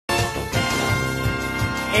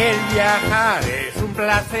El viajar es un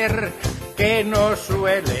placer que no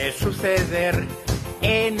suele suceder.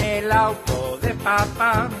 En el auto de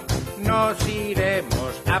papá nos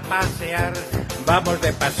iremos a pasear. Vamos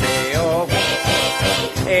de paseo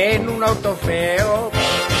en un auto feo,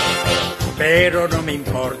 pero no me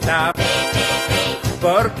importa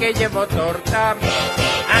porque llevo torta.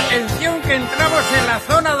 Atención que entramos en la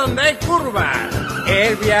zona donde hay curvas.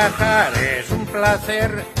 El viajar es un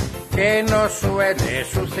placer que no suele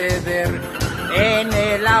suceder. En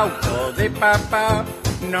el auto de papá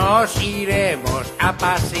nos iremos a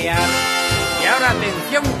pasear. Y ahora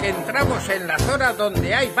atención que entramos en la zona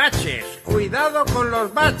donde hay baches. Cuidado con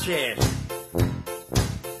los baches.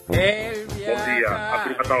 El Bom dia, ha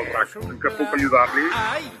trucat al RAC. En què puc ajudar-li?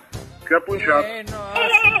 Què ha punxat?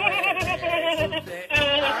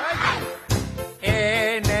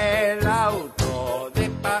 En el auto de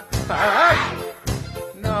papá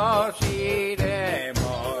nos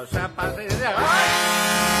iremos a pasear.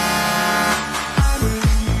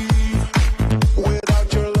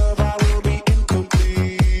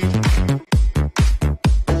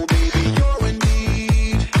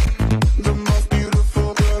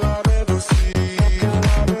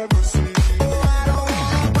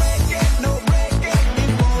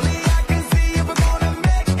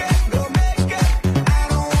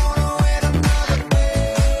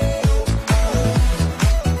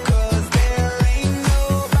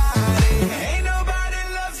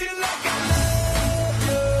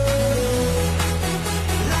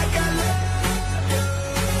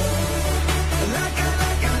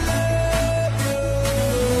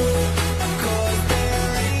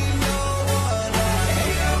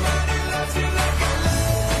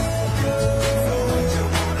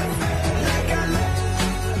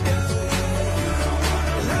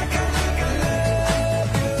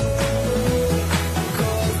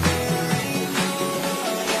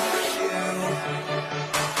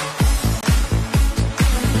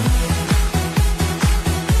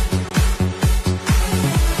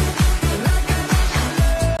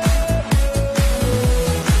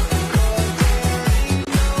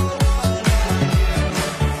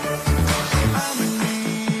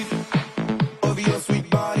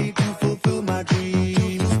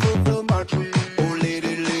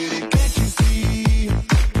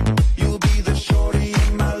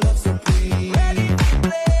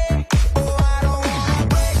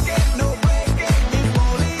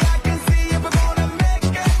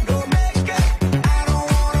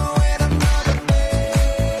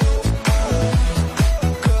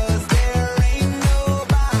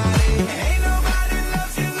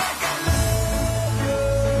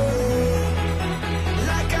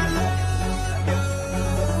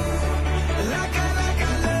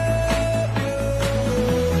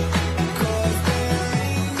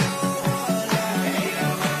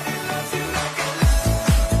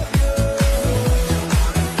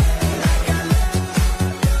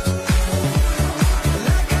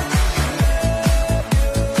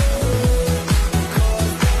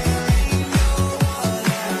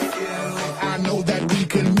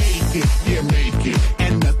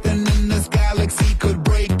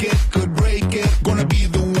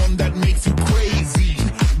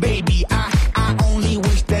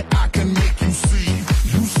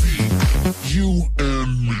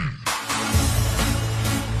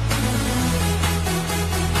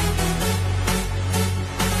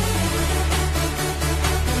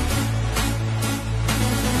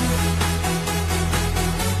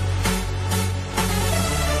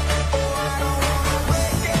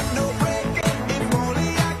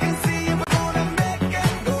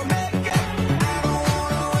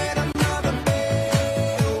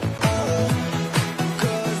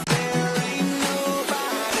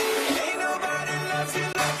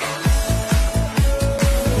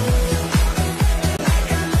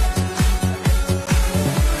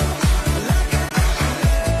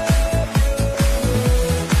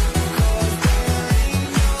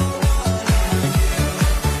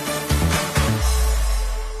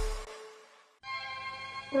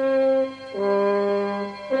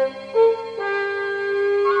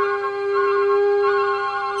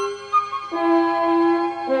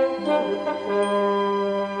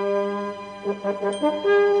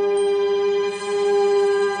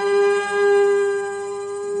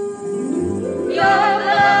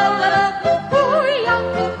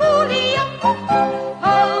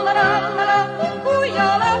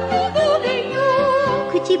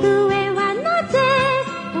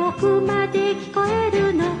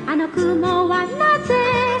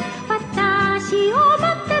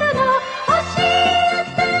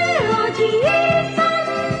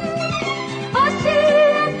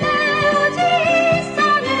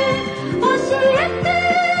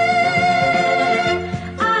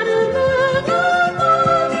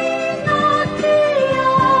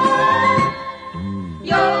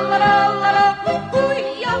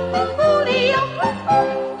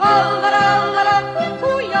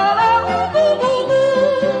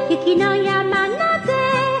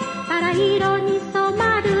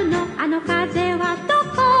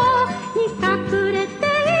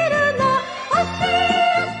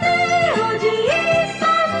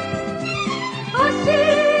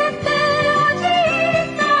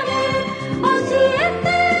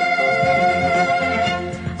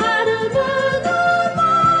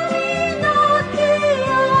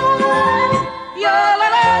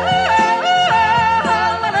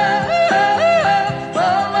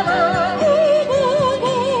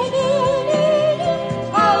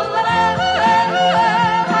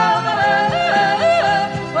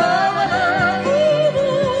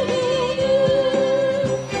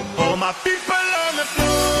 My people on the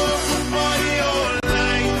floor, party all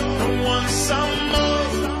night. Don't want some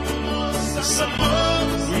more, some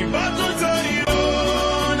more. We about to turn it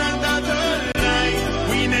on, another night.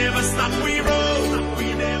 We never stop, we